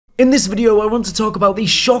In this video, I want to talk about the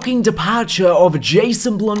shocking departure of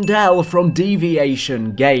Jason Blundell from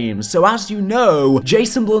Deviation Games. So as you know,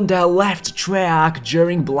 Jason Blundell left Treyarch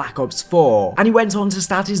during Black Ops 4, and he went on to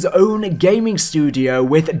start his own gaming studio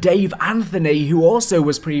with Dave Anthony, who also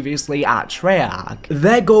was previously at Treyarch.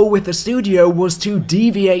 Their goal with the studio was to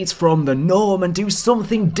deviate from the norm and do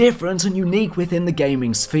something different and unique within the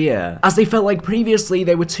gaming sphere, as they felt like previously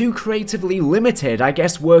they were too creatively limited, I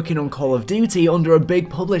guess, working on Call of Duty under a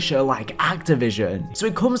big publisher like Activision. So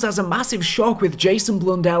it comes as a massive shock with Jason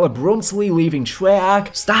Blundell abruptly leaving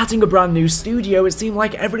Treyarch, starting a brand new studio. It seemed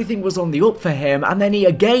like everything was on the up for him, and then he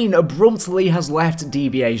again abruptly has left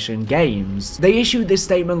Deviation Games. They issued this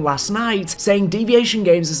statement last night saying Deviation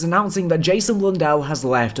Games is announcing that Jason Blundell has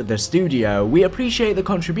left the studio. We appreciate the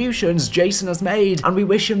contributions Jason has made and we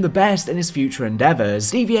wish him the best in his future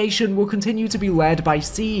endeavors. Deviation will continue to be led by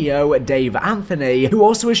CEO Dave Anthony, who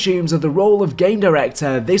also assumes the role of game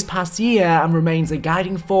director this past year and remains a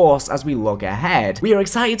guiding force as we look ahead. We are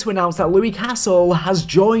excited to announce that Louis Castle has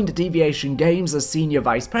joined Deviation Games as Senior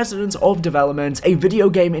Vice President of Development, a video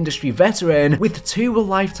game industry veteran with 2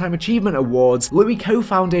 Lifetime Achievement Awards. Louis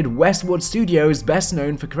co-founded Westwood Studios, best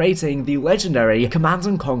known for creating the legendary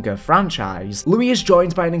Command & Conquer franchise. Louis is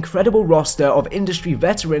joined by an incredible roster of industry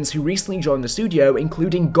veterans who recently joined the studio,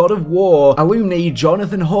 including God of War alumni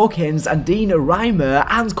Jonathan Hawkins and Dean Reimer,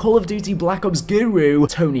 and Call of Duty Black Ops guru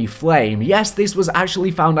Tony Flame. Yes, this was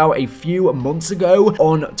actually found out a few months ago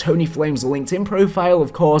on Tony Flame's LinkedIn profile.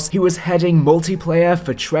 Of course, he was heading multiplayer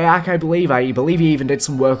for Treyarch, I believe he even did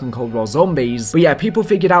some work on Cold War Zombies. But yeah, people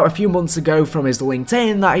figured out a few months ago from his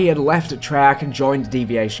LinkedIn that he had left Treyarch and joined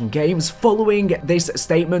Deviation Games. Following this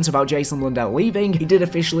statement about Jason Blundell leaving, he did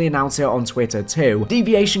officially announce it on Twitter too.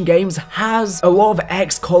 Deviation Games has a lot of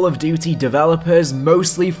ex-Call of Duty developers,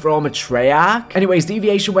 mostly from Treyarch. Anyways,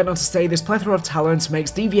 Deviation went on to say this plethora of talent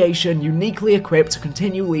makes Deviation uniquely equipped to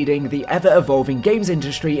continue leading the ever-evolving games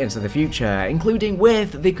industry into the future, including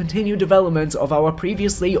with the continued development of our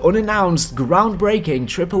previously unannounced groundbreaking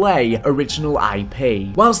AAA original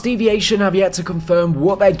IP. Whilst Deviation have yet to confirm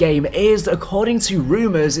what their game is, according to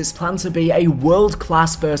rumours, it's planned to be a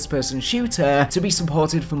world-class first-person shooter to be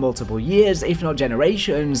supported for multiple years, if not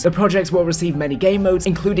generations. The project will receive many game modes,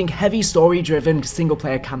 including heavy story-driven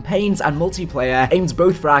single-player campaigns and multiplayer aimed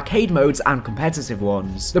both for arcade modes and competitive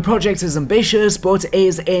ones. The project is ambitious, but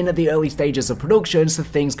is in the early stages of production, so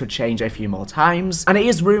things could change a few more times. And it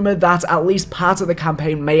is rumored that at least part of the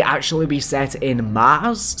campaign may actually be set in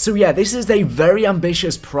Mars. So yeah, this is a very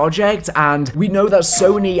ambitious project, and we know that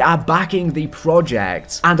Sony are backing the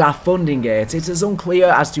project and are funding it. It is unclear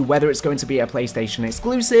as to whether it's going to be a PlayStation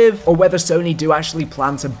exclusive or whether Sony do actually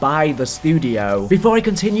plan to buy the studio. Before I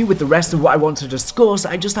continue with the rest of what I want to discuss,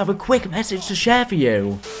 I just have a quick message to share for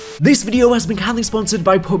you. This video has been kindly sponsored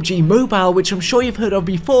by PUBG Mobile, which I'm sure you've heard of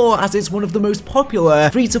before, as it's one of the most popular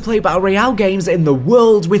free-to-play battle royale games in the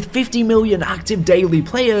world, with 50 million active daily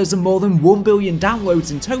players and more than 1 billion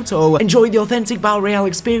downloads in total. Enjoy the authentic battle royale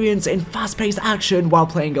experience in fast-paced action while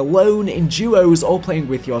playing alone, in duos, or playing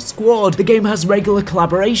with your squad. The game has regular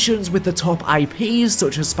collaborations with the top IPs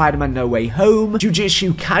such as Spider-Man No Way Home,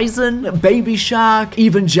 Jujutsu Kaisen, Baby Shark,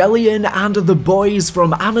 Evangelion, and The Boys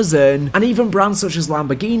from Amazon, and even brands such as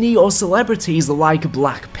Lamborghini or celebrities like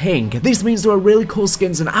Blackpink. This means there are really cool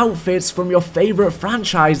skins and outfits from your favorite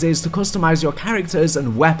franchises to customize your characters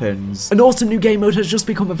and weapons. An awesome new game mode has just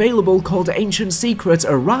become available called Ancient Secret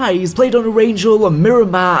Arise, played on Arangel,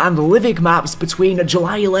 Miramar, and Livik maps between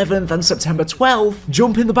July 11th and September 12th.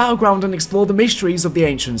 Jump in the battleground and explore the mysteries of the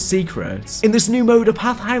ancient secrets. In this new mode, a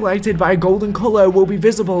path highlighted by a golden color will be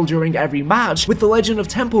visible during every match, with the legend of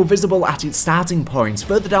Temple visible at its starting point.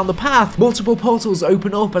 Further down the path, multiple portals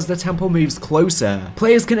open up as the temple moves closer.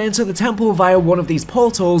 Players can enter the temple via one of these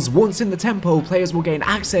portals. Once in the temple, players will gain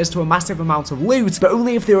access to a massive amount of loot, but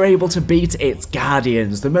only if they are able to beat its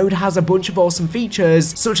guardians. The mode has a bunch of awesome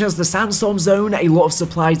features, such as the Sandstorm Zone. A lot of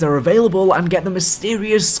supplies are available, and get the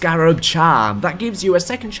mysterious Scarab Charm. That gives you a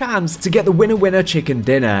second chance to get the winner chicken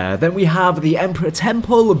dinner. Then we have the Emperor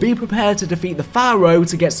Temple. Be prepared to defeat the Pharaoh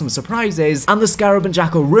to get some surprises, and the Scarab and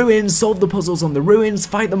Jackal Ruins. Solve the puzzles on the ruins,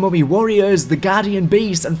 fight the mummy warriors, the guardian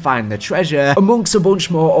beast, and find the treasure, amongst a bunch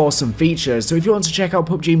more awesome features. So if you want to check out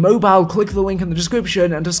PUBG Mobile, click the link in the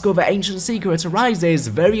description and discover Ancient Secret Arises'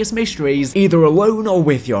 various mysteries, either alone or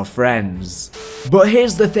with your friends. But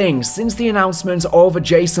here's the thing, since the announcement of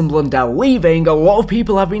Jason Blundell leaving, a lot of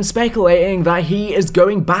people have been speculating that he is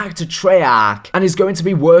going back to Treyarch and is going to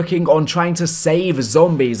be working on trying to save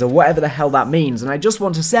zombies, or whatever the hell that means. And I just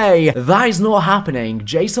want to say, that is not happening.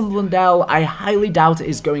 Jason Blundell, I highly doubt,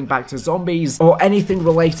 is going back to zombies or anything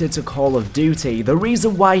related to Call of Duty. community. The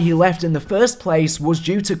reason why he left in the first place was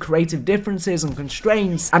due to creative differences and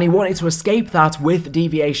constraints, and he wanted to escape that with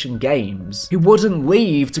Deviation Games. He wouldn't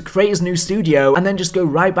leave to create his new studio and then just go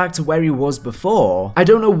right back to where he was before. I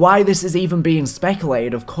don't know why this is even being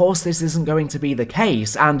speculated. Of course this isn't going to be the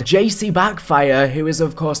case, and JC Backfire, who is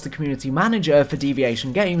of course the community manager for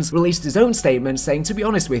Deviation Games, released his own statement saying, to be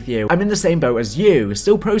honest with you, I'm in the same boat as you,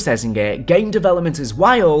 still processing it. Game development is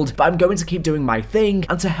wild, but I'm going to keep doing my thing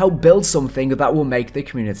and to help build something that will make the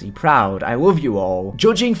community proud. I love you all.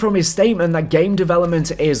 Judging from his statement that game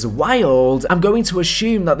development is wild, I'm going to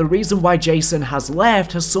assume that the reason why Jason has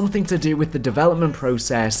left has something to do with the development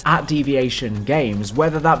process at Deviation Games,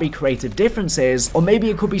 whether that be creative differences, or maybe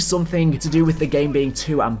it could be something to do with the game being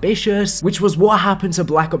too ambitious, which was what happened to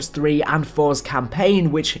Black Ops 3 and 4's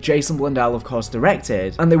campaign, which Jason Blundell of course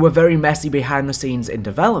directed, and they were very messy behind the scenes in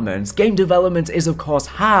development. Game development is of course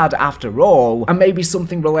hard after all, and maybe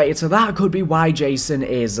something related to that could be why Jason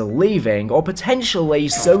is leaving, or potentially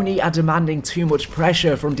Sony are demanding too much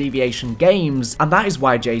pressure from Deviation Games, and that is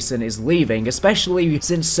why Jason is leaving, especially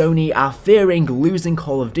since Sony are fearing losing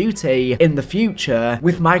Call of Duty in the future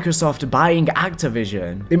with Microsoft buying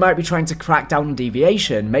Activision. They might be trying to crack down on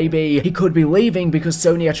Deviation. Maybe he could be leaving because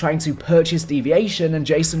Sony are trying to purchase Deviation and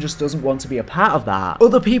Jason just doesn't want to be a part of that.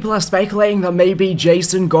 Other people are speculating that maybe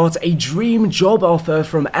Jason got a dream job offer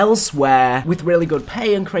from elsewhere with really good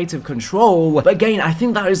pay and creative control, but again, I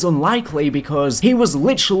think that is unlikely because he was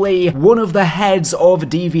literally one of the heads of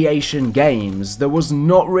Deviation Games. There was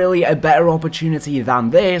not really a better opportunity than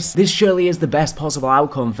this. This surely is the best possible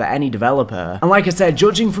outcome for any developer. And like I said,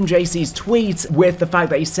 judging from JC's tweet with the fact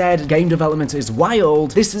that he said game development is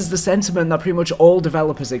wild, this is the sentiment that pretty much all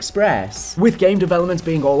developers express. With game development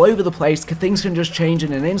being all over the place, things can just change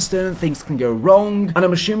in an instant, things can go wrong, and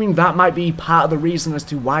I'm assuming that might be part of the reason as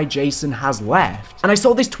to why Jason has left. And I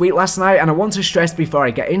saw this tweet last night, and I want to stress before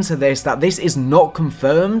I get into this that this is not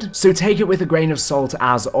confirmed, so take it with a grain of salt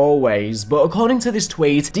as always, but according to this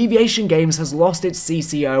tweet, Deviation Games has lost its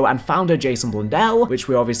CCO and founder Jason Blundell, which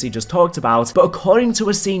we obviously just talked about, but according to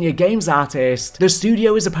a senior games artist, the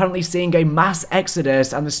studio is apparently seeing a mass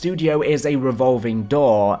exodus and the studio is a revolving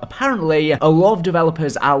door. Apparently, a lot of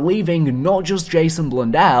developers are leaving, not just Jason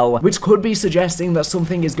Blundell, which could be suggesting that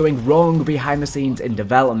something is going wrong behind the scenes in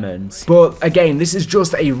development. But again, this is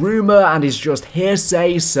just a rumor and is just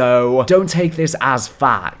hearsay, so don't take this as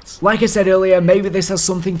fact. Like I said earlier, maybe this has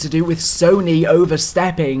something to do with Sony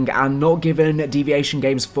overstepping and not giving Deviation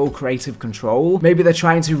Games full creative control. Maybe they're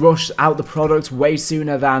trying to rush out the product way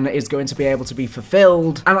sooner than is going to be able to be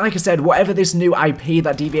fulfilled. And like I said, whatever this new IP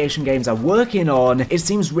that Deviation Games are working on, it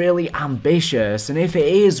seems really ambitious, and if it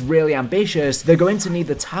is really ambitious, they're going to need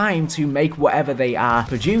the time to make whatever they are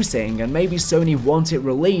producing, and maybe Sony want it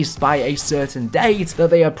released by a certain date that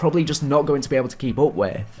they are probably just not going to be able to keep up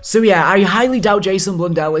with. So yeah, I highly doubt Jason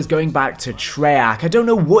Blundell is going back to Treyarch. I don't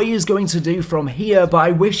know what he is going to do from here, but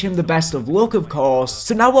I wish him the best of luck, of course.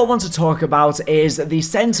 So now what I want to talk about is the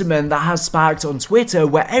sentiment that has sparked on Twitter,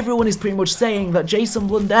 where everyone is pretty much saying that Jason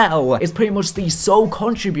Blundell is pretty much the sole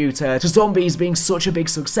contributor to zombies being such a big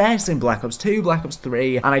success in Black Ops 2, Black Ops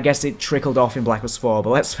 3, and I guess it trickled off in Black Ops 4, but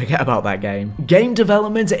let's forget about that game. Game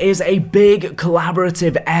development is a big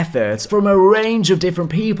collaborative effort from a range of different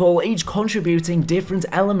people, each contributing different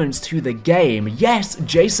elements to the game. Yes,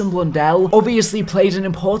 Jason Blundell obviously played an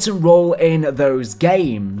important role in those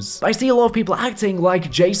games, but I see a lot of people acting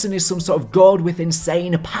like Jason is some sort of god with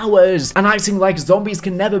insane powers, and acting like zombies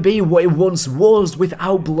can never be what it once was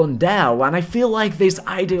without Blundell, and I feel like this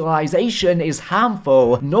idealization is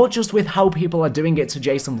harmful, not just with how people are doing it to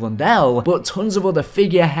Jason Blundell, but tons of other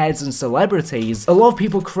figureheads and celebrities. A lot of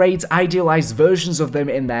people create idealized versions of them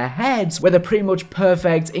in their heads where they're pretty much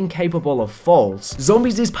perfect, incapable of fault.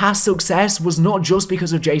 Zombies' past success was not just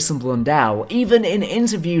because of Jason Blundell. Even in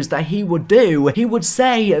interviews that he would do, he would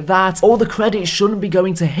say that all the credit shouldn't be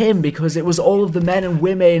going to him because it was all of the men and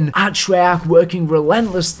women at Treyarch working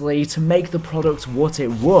relentlessly to make the product what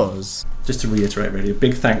it was. Just to reiterate, really, a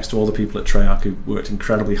big thanks to all the people at Treyarch who worked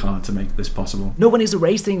incredibly hard to make this possible. No one is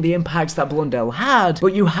erasing the impact that Blundell had,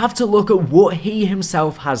 but you have to look at what he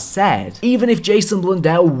himself has said. Even if Jason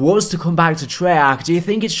Blundell was to come back to Treyarch, do you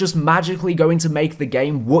think it's just magically going to make the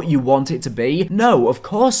game what you want it to be? No, of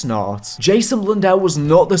course not. Jason Blundell was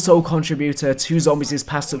not the sole contributor to Zombies'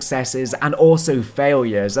 past successes and also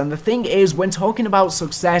failures, and the thing is, when talking about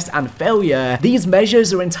success and failure, these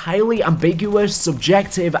measures are entirely ambiguous,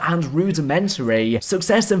 subjective, and rudimentary.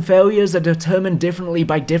 Success and failures are determined differently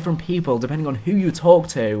by different people depending on who you talk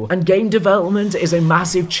to, and game development is a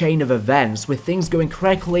massive chain of events with things going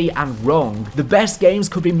correctly and wrong. The best games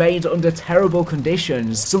could be made under terrible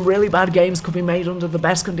conditions, Some really bad games could be made under the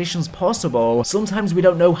best conditions possible. Sometimes we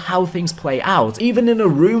don't know how things play out. Even in a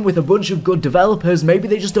room with a bunch of good developers, maybe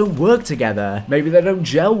they just don't work together. Maybe they don't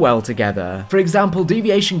gel well together. For example,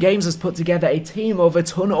 Deviation Games has put together a team of a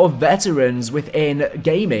ton of veterans within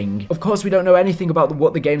gaming. Of course, we don't know anything about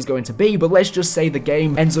what the game's going to be, but let's just say the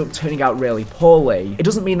game ends up turning out really poorly. It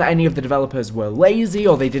doesn't mean that any of the developers were lazy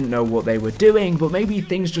or they didn't know what they were doing, but maybe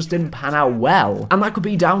things just didn't pan out well. And that could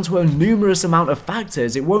be down to a numerous amount of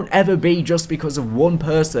factors. It won't ever be just because of one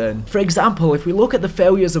person. For example, if we look at the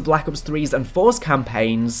failures of Black Ops 3's and 4's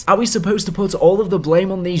campaigns, are we supposed to put all of the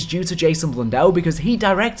blame on these due to Jason Blundell because he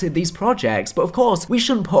directed these projects? But of course, we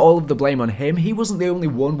shouldn't put all of the blame on him. He wasn't the only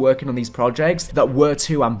one working on these projects that were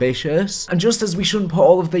too ambitious. And just as we shouldn't put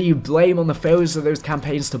all of the blame on the failures of those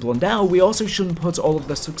campaigns to Blundell, we also shouldn't put all of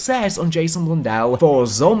the success on Jason Blundell for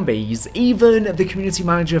zombies. Even the community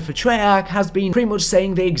manager for Treyarch has been pretty much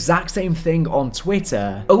saying the exact same thing on Twitter.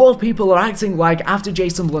 A lot of people are acting like after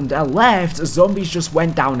Jason Blundell left, zombies just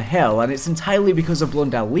went downhill, and it's entirely because of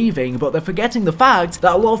Blundell leaving, but they're forgetting the fact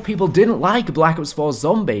that a lot of people didn't like Black Ops 4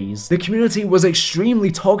 zombies. The community was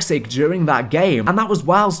extremely toxic during that game, and that was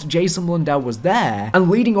whilst Jason Blundell was there. And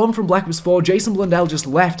leading on from Black Ops 4, Jason Blundell just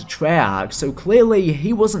left Treyarch, so clearly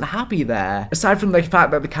he wasn't happy there, aside from the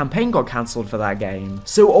fact that the campaign got cancelled for that game.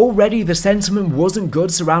 So already the sentiment wasn't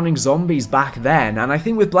good surrounding zombies back then, and I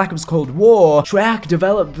think with Black Ops Cold War, Treyarch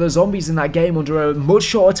developed the zombies in that game under a much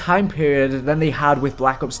shorter time period than they had with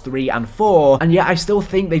Black Ops 3 and 4, and yet I still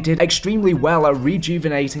think they did extremely well at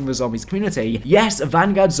rejuvenating the zombies community. Yes,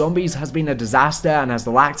 Vanguard Zombies has been a disaster and has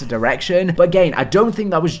lacked direction, but again, I don't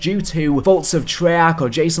think that was due to faults of Treyarch or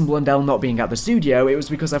Jason Blundell not being at the studio. It was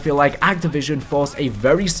because I feel like Activision forced a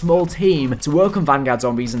very small team to work on Vanguard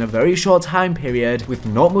Zombies in a very short time period with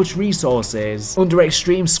not much resources, under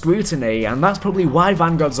extreme scrutiny, and that's probably why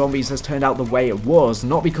Vanguard Zombies has turned out the way it was,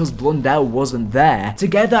 not because Blundell wasn't there.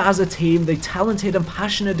 Together as a team, the talented and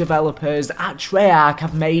passionate developers at Treyarch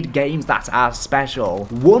have made games that are special.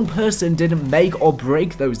 One person didn't make or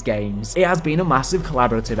break those games. It has been a massive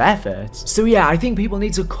collaborative effort. So yeah, I think people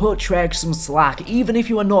need to cut Treyarch some slack, even if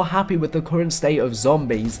you are not happy with the current state of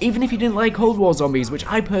zombies. Even if you didn't like Cold War Zombies, which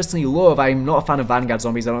I personally love. I'm not a fan of Vanguard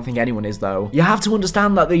Zombies, I don't think anyone is though. You have to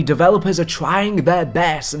understand that the developers are trying their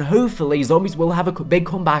best, and hopefully zombies will have a big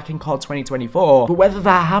comeback in COD 2024. But whether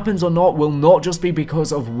that happens or not will not just be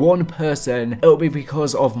because of one person, it'll be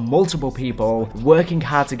because of multiple people working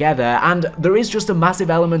hard together, and there is just a massive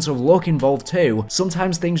element of luck involved too.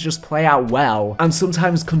 Sometimes things just play out well, and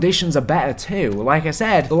sometimes conditions are better too. Like I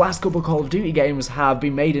said, the last couple Call of Duty games have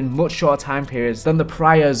been made in much shorter time periods than the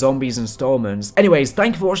prior Zombies installments. Anyways,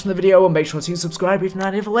 thank you for watching the video, and make sure to subscribe if you're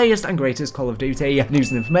not here for the latest and greatest Call of Duty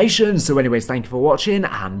news and information. So anyways, thank you for watching,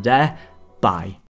 and bye.